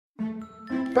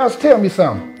Pastor, tell me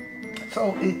something.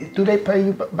 So, do they pay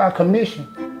you by commission?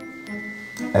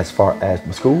 As far as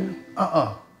the school?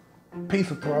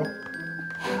 Pizza Pro.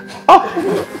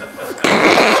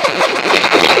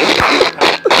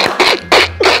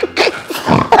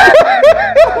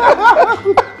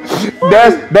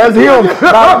 That's him,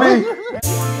 not me.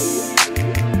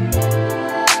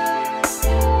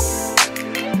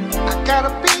 I gotta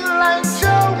be like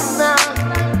Joe now.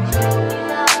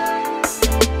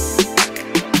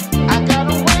 I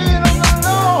gotta wait on the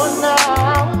Lord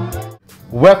now.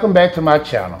 Welcome back to my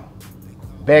channel.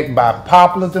 Back by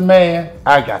popular demand,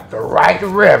 I got the right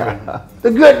Reverend,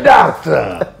 the good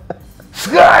doctor,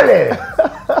 Sculark.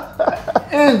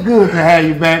 It's good to have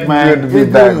you back, man. Good to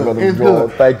be back, Brother Joel.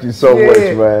 Thank you so much,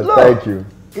 man. Look, thank you.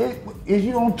 Is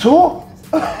you on tour?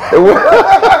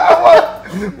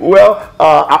 Well,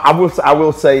 I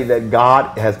will say that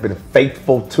God has been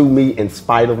faithful to me in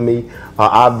spite of me.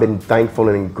 I've been thankful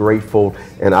and grateful,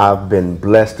 and I've been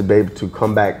blessed to be able to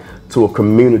come back to a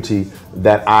community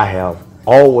that I have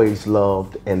always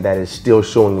loved and that is still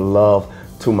showing love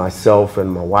to myself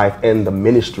and my wife and the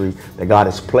ministry that God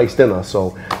has placed in us.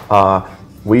 So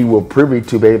we were privy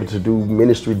to be able to do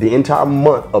ministry the entire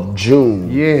month of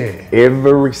June. Yeah.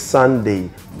 Every Sunday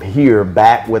here,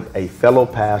 back with a fellow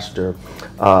pastor,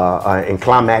 and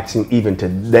climaxing even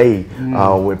today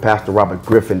with Pastor Robert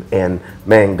Griffin. And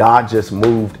man, God just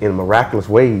moved in miraculous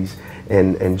ways.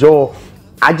 And Joel,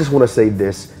 I just want to say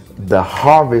this: the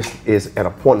harvest is at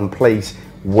a point in place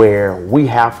where we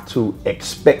have to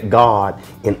expect God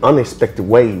in unexpected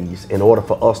ways in order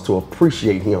for us to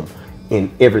appreciate Him in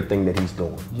everything that He's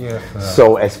doing. Yes, sir.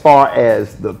 So as far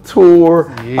as the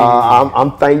tour,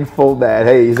 I'm thankful that,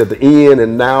 hey, it's at the end,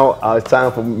 and now it's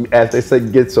time for me, as they say,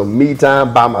 get some me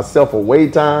time by myself, away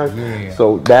time. Yeah.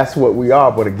 So that's what we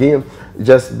are. But again,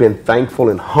 just been thankful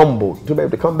and humbled to be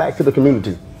able to come back to the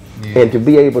community and to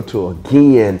be able to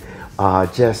again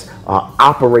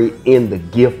operate in the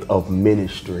gift of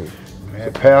ministry.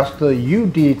 Man, Pastor, you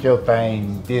did your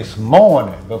thing this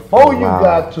morning. Before you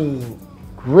got to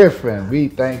Griffin, we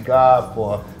thank God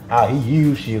for how He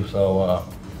used you. So,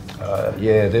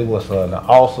 yeah, it was an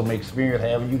awesome experience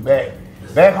having you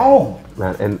back home.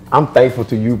 Man, and I'm thankful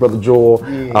to you, Brother Joel.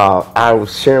 I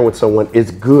was sharing with someone,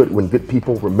 it's good when good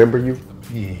people remember you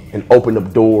and open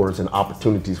up doors and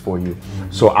opportunities for you.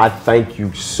 So I thank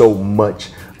you so much.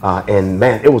 And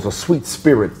man, it was a sweet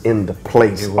spirit in the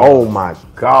place. Oh my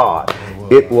God.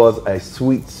 It was a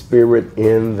sweet spirit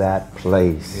in that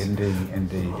place. Indeed,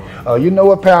 indeed. You know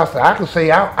what, Pastor? I can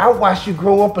say I watched you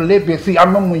grow up a little bit. See, I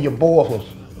remember when your boy was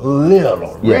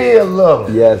little, real little.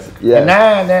 Yes, yes.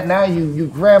 And now you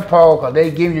grandpa, cause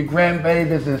they give you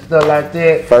grandbabies and stuff like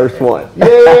that. First one.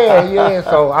 Yeah.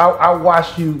 So I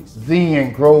watched you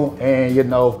then grow, and you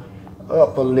know,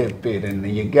 up a little bit, and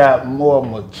you got more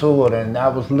matured. And I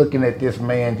was looking at this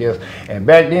man and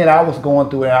back then I was going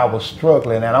through and I was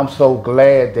struggling, and I'm so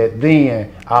glad that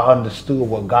then I understood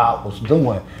what God was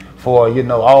doing. For, you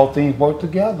know, all things work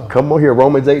together. Come on here,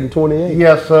 Romans 8:28.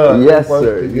 Yes, sir. Yes,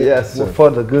 sir. Yes, sir.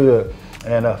 For the good.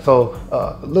 And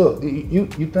look, you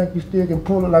think you still can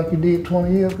pull it like you did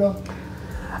 20 years ago?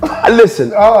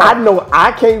 Listen, I know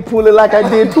I can't pull it like I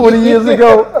did 20 years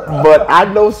ago, but I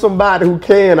know somebody who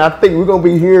can. I think we're going to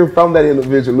be hearing from that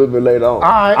individual a little bit later on. All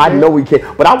right, I know we can.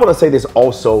 But I want to say this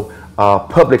also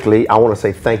publicly. I want to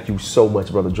say thank you so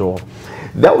much, Brother Joel.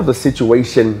 That was a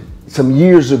situation some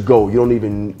years ago. You don't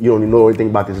even know anything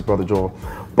about this, Brother Joel.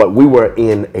 But we were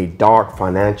in a dark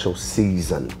financial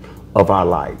season of our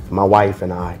life. My wife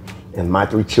and I and my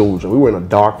 3 children. We were in a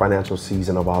dark financial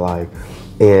season of our life.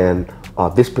 And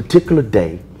this particular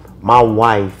day, my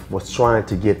wife was trying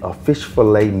to get a fish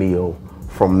fillet meal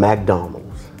from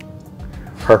McDonald's.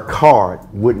 Her card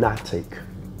would not take.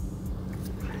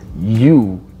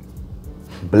 You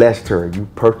blessed her. You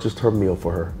purchased her meal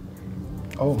for her.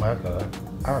 Oh my God.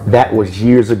 That was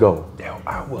years ago.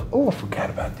 I forgot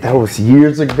about that. That was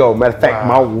years ago. Matter of fact,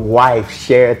 my wife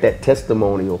shared that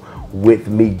testimonial with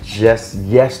me just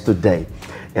yesterday.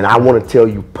 And I want to tell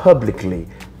you publicly,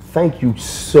 thank you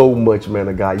so much, man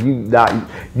of God.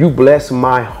 You blessed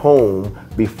my home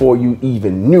before you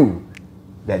even knew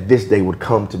that this day would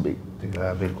come to be.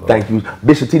 Thank you.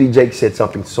 Bishop T.D. Jakes said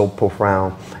something so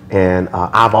profound, and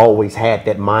I've always had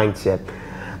that mindset.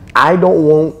 I don't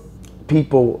want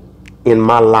people in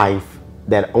my life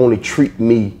that only treat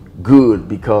me good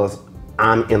because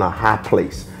I'm in a high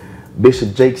place.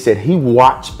 Bishop Jakes said he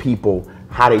watched people,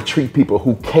 how they treat people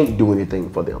who can't do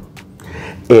anything for them.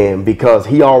 And because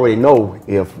he already know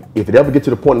if it ever get to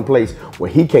the point in place where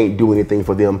he can't do anything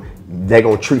for them, they're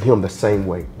going to treat him the same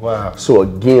way. Wow. So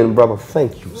again, brother,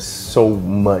 thank you so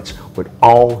much with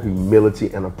all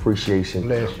humility and appreciation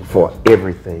for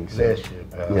everything. Bless you,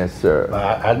 pal. Yes, sir.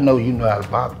 I know you know how to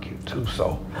barbecue too,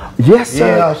 so. Yes,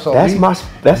 sir. Yeah, so that's my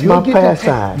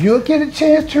pastime. You'll get a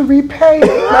chance to repay it.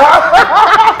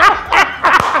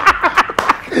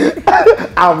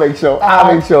 I'll make sure.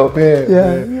 I'll make sure.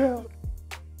 Yeah.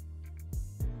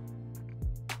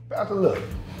 Pastor, look,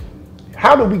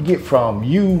 how do we get from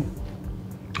you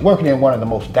working in one of the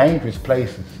most dangerous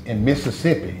places in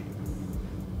Mississippi,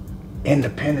 in the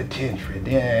penitentiary,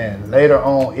 then later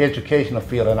on educational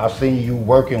field, and I've seen you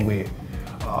working with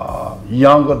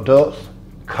young adults,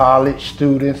 college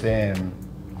students, and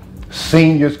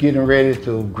seniors getting ready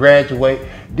to graduate.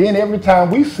 Then every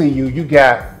time we see you, you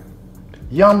got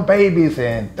young babies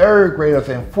and third graders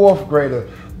and fourth graders.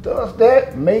 Does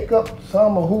that make up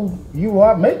some of who you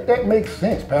are? Make that make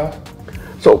sense, pal.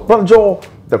 So, Brother Joel,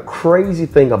 the crazy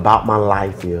thing about my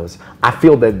life is I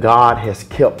feel that God has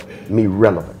kept me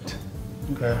relevant.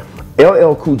 Okay.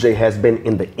 LL Cool J has been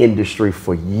in the industry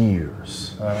for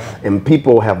years. And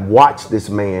people have watched this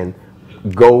man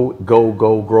go,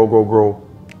 grow,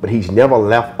 but he's never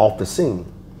left off the scene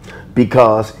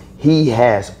because he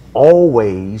has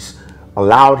always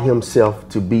allowed himself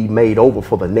to be made over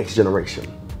for the next generation.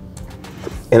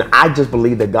 And I just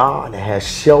believe that God has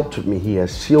sheltered me, he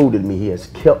has shielded me, he has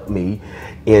kept me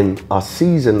in a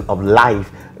season of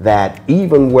life that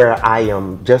even where I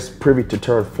am just privy to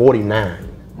turn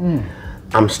 49,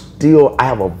 I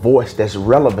have a voice that's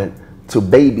relevant to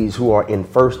babies who are in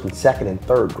first and second and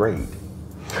third grade.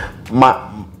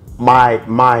 I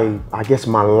guess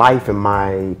my life and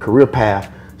my career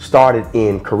path started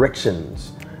in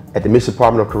corrections. At the Mississippi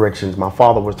Department of Corrections, my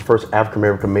father was the first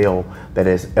African-American male that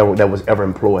was ever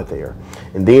employed there.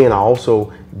 And then I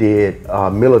also did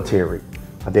military.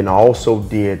 Then I also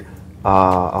did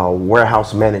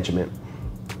warehouse management.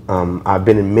 I've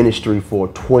been in ministry for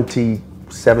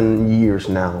 27 years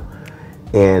now.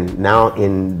 And now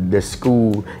in the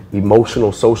school,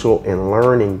 emotional, social, and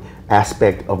learning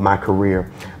aspect of my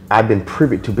career, I've been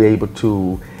privy to be able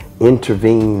to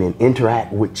intervene and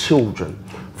interact with children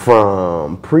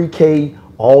from pre-K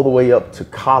all the way up to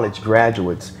college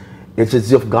graduates. It's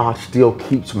as if God still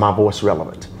keeps my voice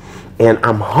relevant. And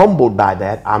I'm humbled by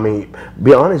that. I mean,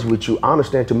 be honest with you, I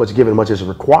understand too much given, much is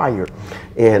required.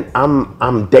 And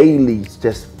I'm daily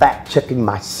just fact checking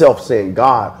myself saying,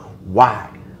 God, why?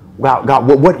 Wow, God,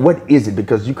 what is it?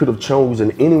 Because you could have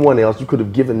chosen anyone else. You could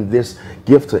have given this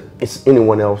gift to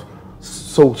anyone else.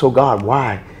 So God,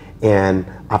 why? And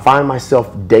I find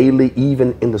myself daily,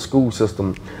 even in the school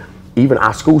system, even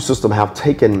our school system have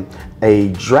taken a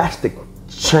drastic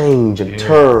change and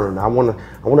turn. I want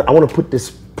to put this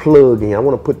plug in. I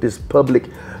want to put this public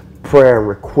prayer and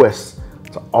request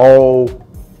to all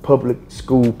public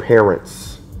school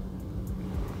parents.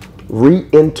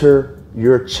 Re-enter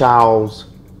your child's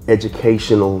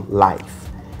educational life.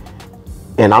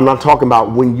 And I'm not talking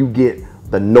about when you get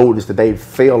the notice that they're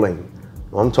failing.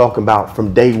 I'm talking about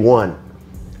from day one.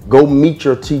 Go meet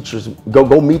your teachers.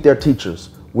 Go meet their teachers,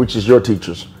 which is your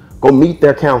teachers. Go meet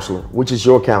their counselor, which is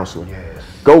your counselor. Yes.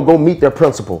 Go meet their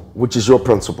principal, which is your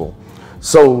principal.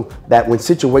 So that when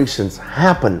situations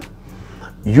happen,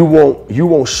 you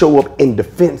won't show up in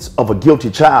defense of a guilty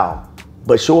child,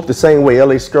 but show up the same way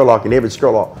L.A. Sculark and every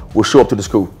Sculark will show up to the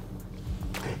school.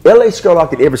 L.A.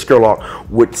 Sculark and every Sculark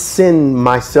would send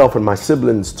myself and my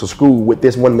siblings to school with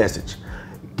this one message.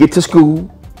 Get to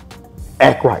school,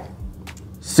 act right.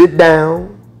 Sit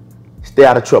down, stay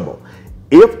out of trouble.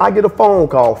 If I get a phone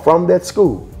call from that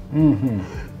school,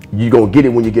 you're going to get it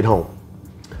when you get home.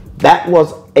 That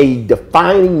was a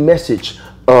defining message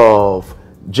of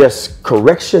just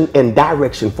correction and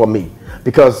direction for me,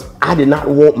 because I did not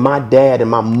want my dad and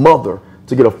my mother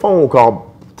to get a phone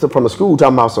call from the school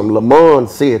talking about some Lamont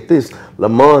said this,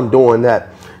 Lamont doing that.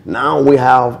 Now we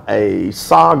have a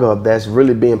saga that's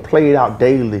really being played out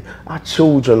daily. Our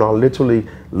children are literally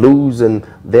losing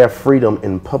their freedom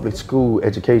in public school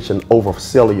education over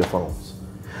cellular phones.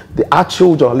 Our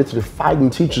children are literally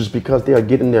fighting teachers because they are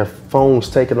getting their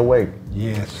phones taken away.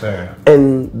 Yes, sir.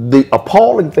 And the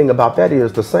appalling thing about that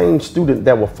is the same student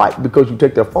that will fight because you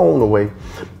take their phone away,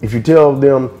 if you tell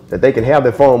them that they can have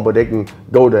their phone, but they can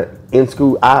go to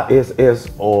in-school ISS,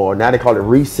 or now they call it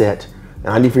reset. And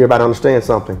I need for everybody to understand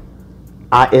something.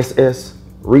 ISS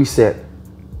reset.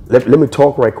 Let me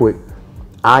talk right quick.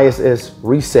 ISS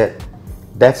reset,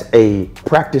 that's a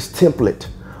practice template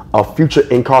of future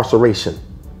incarceration.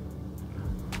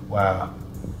 Wow.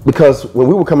 Because when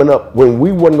we were coming up, when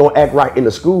we wasn't gonna act right in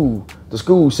the school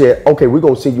said, okay, we're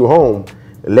gonna send you home.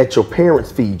 Let your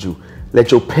parents feed you.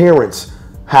 Let your parents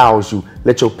house you.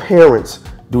 Let your parents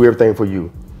do everything for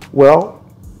you. Well,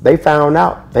 they found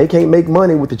out they can't make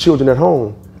money with the children at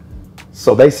home.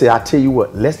 So they said, I tell you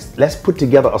what, let's put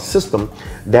together a system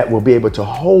that will be able to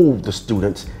hold the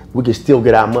students. We can still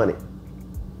get our money.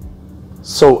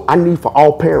 So I need for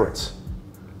all parents,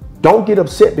 don't get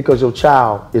upset because your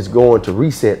child is going to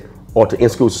reset or to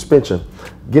in-school suspension.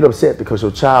 Get upset because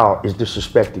your child is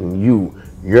disrespecting you,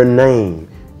 your name,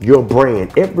 your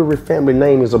brand. Every family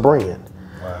name is a brand.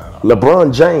 Wow.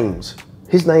 LeBron James,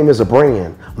 his name is a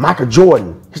brand. Michael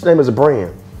Jordan, his name is a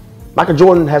brand. Michael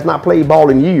Jordan has not played ball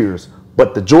in years,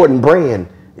 but the Jordan brand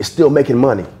is still making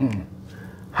money.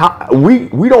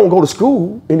 We don't go to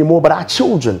school anymore, but our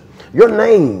children, your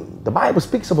name, the Bible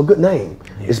speaks of a good name.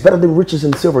 Yeah. It's better than riches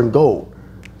and silver and gold.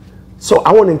 So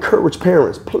I want to encourage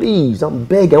parents, please, I'm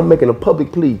begging, I'm making a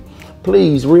public plea.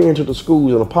 Please re-enter the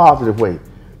schools in a positive way.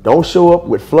 Don't show up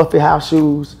with fluffy house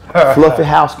shoes, fluffy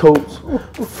house coats,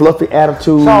 fluffy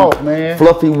attitude,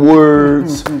 fluffy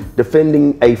words,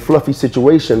 defending a fluffy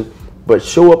situation, but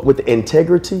show up with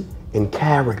integrity and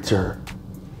character.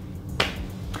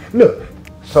 Look,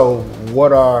 so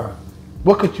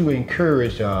what could you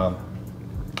encourage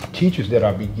teachers that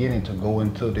are beginning to go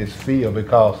into this field?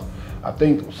 Because I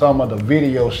think some of the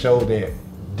videos show that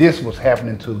this was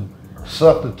happening to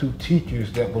substitute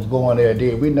teachers that was going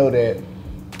there. We know that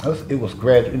it was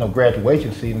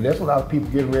graduation season. There's a lot of people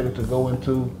getting ready to go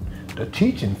into the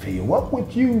teaching field.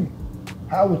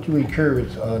 How would you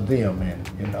encourage them?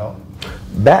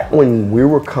 And back when we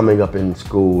were coming up in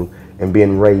school and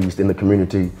being raised in the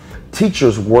community,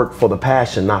 teachers work for the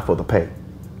passion, not for the pay.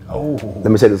 Oh. Let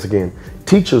me say this again.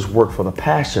 Teachers work for the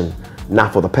passion,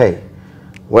 not for the pay.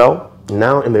 Well,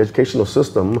 now in the educational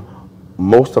system,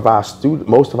 most of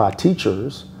our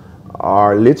teachers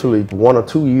are literally 1 or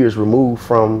 2 years removed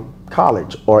from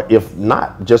college, or if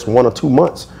not, just 1 or 2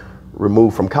 months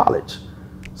removed from college.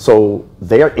 So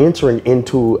they are entering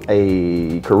into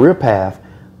a career path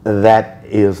that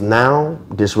is now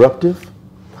disruptive.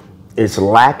 It's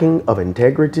lacking of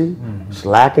integrity. It's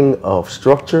lacking of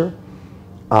structure.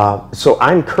 So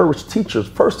I encourage teachers,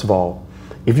 first of all,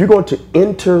 if you're going to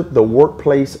enter the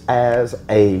workplace as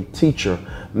a teacher,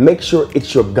 make sure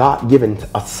it's your God-given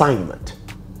assignment.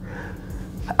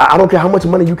 I don't care how much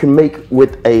money you can make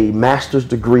with a master's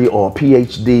degree or a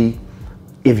PhD.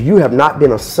 If you have not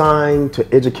been assigned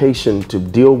to education to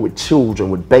deal with children,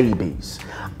 with babies,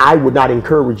 I would not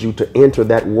encourage you to enter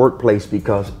that workplace,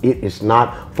 because it is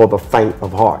not for the faint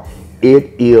of heart.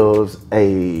 It is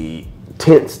a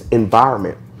tense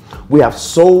environment. We have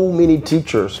so many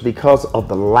teachers, because of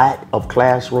the lack of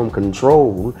classroom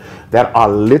control, that are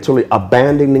literally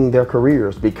abandoning their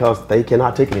careers because they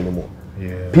cannot take it anymore.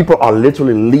 Yeah. People are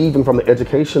literally leaving from the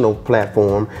educational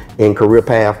platform and career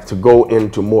path to go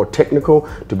into more technical,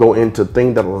 to go into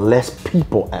things that are less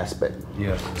people aspect.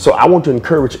 Yes. So I want to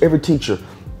encourage every teacher,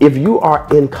 if you are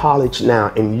in college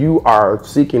now and you are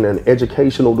seeking an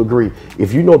educational degree,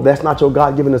 if you know that's not your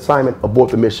God-given assignment, abort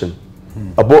the mission.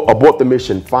 Abort the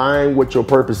mission. Find what your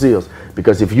purpose is.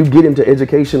 Because if you get into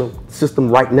educational system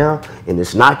right now and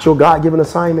it's not your God-given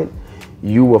assignment,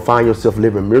 you will find yourself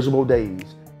living miserable days.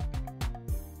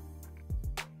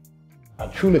 I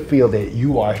truly feel that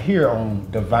you are here on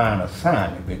divine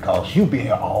assignment, because you've been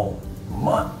here all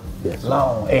month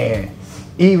long. And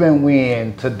even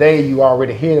when today you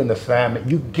already hit an assignment,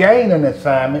 you gain an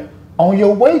assignment on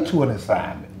your way to an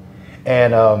assignment.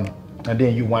 And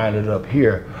then you wind it up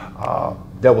here.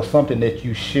 There was something that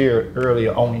you shared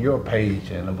earlier on your page,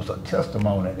 and it was a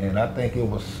testimony. And I think it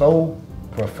was so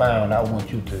profound. I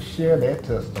want you to share that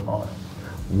testimony.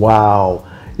 Wow.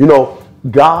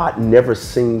 God never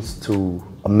seems to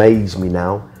amaze me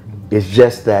now. It's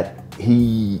just that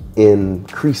He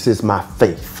increases my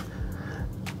faith.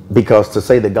 Because to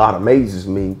say that God amazes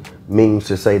me means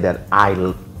to say that I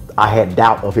had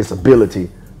doubt of His ability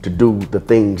to do the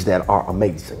things that are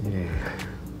amazing.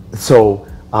 Yeah. So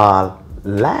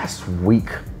last week,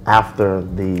 after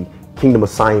the Kingdom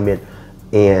assignment,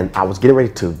 and I was getting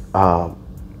ready to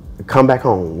come back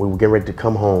home. We were getting ready to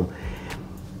come home.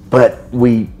 But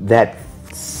that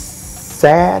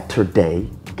Saturday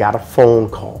got a phone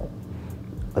call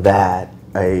that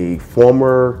a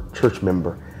former church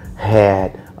member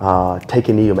had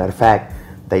taken ill. Matter of fact,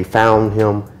 they found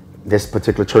him, this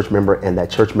particular church member, and that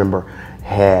church member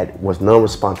was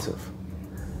non-responsive.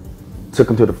 Took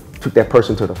that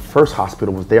person to the first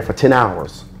hospital, was there for 10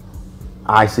 hours,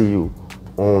 ICU,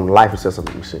 on life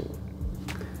assessment machine.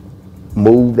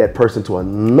 Moved that person to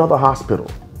another hospital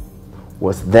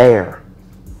was there,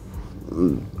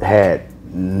 had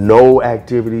no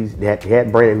activities, he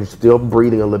had brain, he was still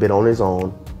breathing a little bit on his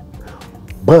own,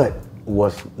 but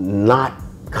was not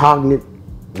cognate,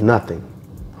 nothing.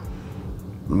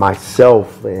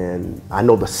 Myself and I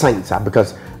know the saints,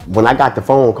 because when I got the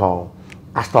phone call,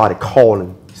 I started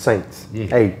calling saints. Yeah.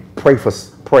 Hey, pray.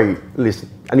 Listen,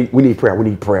 we need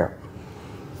prayer.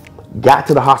 Got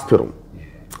to the hospital,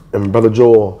 and Brother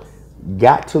Joel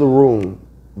got to the room.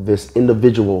 This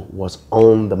individual was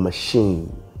on the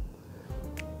machine,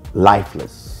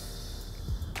 lifeless.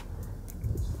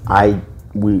 I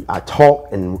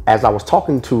talked, and as I was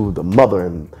talking to the mother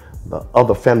and the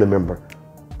other family member,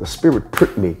 the Spirit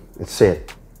pricked me and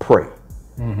said, pray.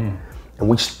 Mm-hmm. And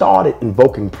we started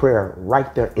invoking prayer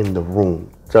right there in the room.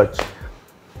 Church,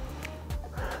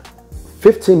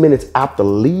 15 minutes after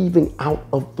leaving out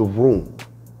of the room,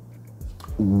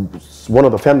 one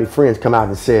of the family friends come out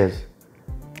and says,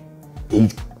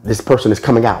 this person is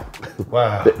coming out.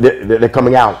 Wow. They're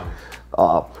coming out.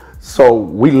 So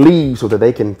we leave so that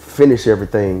they can finish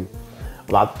everything.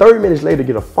 About 30 minutes later,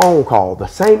 get a phone call. The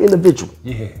same individual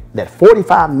that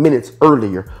 45 minutes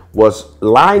earlier was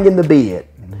lying in the bed,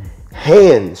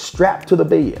 hands strapped to the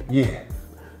bed,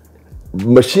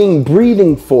 machine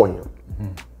breathing for him,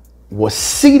 was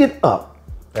seated up,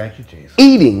 thank you, Jesus,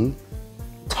 eating,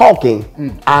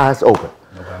 talking, eyes open.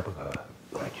 No Bible God.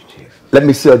 Thank you, Jesus. Let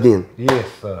me say again. Yes,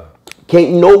 sir.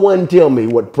 Can't no one tell me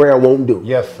what prayer won't do.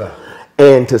 Yes, sir.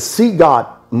 And to see God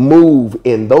move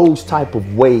in those type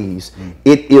of ways,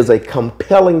 it is a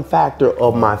compelling factor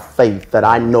of my faith that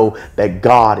I know that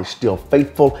God is still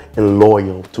faithful and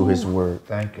loyal to his word.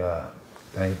 Thank God.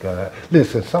 Thank God.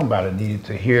 Listen, somebody needed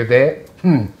to hear that.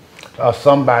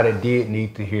 Somebody did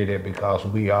need to hear that, because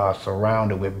we are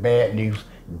surrounded with bad news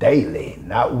daily,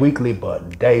 not weekly,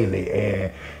 but daily.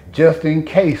 And just in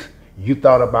case you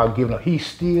thought about giving up, he's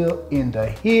still in the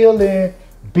healing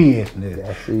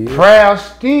business. Prayer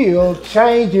still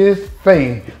changes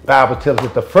things. Bible tells us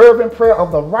that the fervent prayer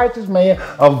of the righteous man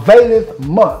availeth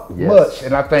much.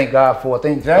 And I thank God for it. I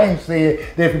think James said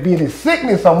that if there be any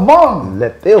sickness among,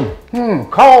 let them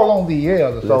call on the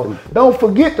elders. So don't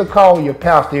forget to call your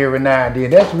pastor every now and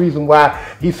then. That's the reason why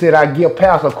he said I give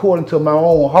pastor according to my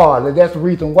own heart. That's the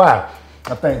reason why.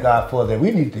 I thank God for that.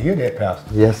 We need to hear that, Pastor.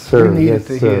 Yes, sir. We needed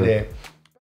to hear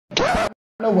that.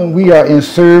 When we are in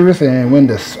service and when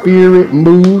the Spirit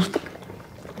moves,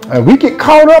 we get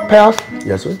caught up, Pastor.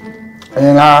 Yes, sir.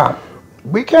 And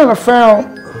we kind of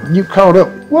found you caught up.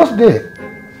 What's that?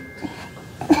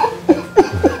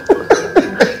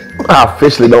 I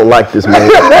officially don't like this man.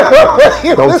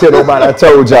 Don't tell nobody I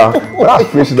told y'all, but I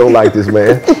officially don't like this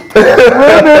man. Wait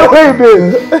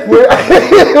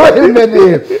a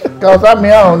minute. Because I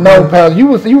don't know, Pastor.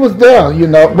 You was there, you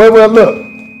know. Well, look.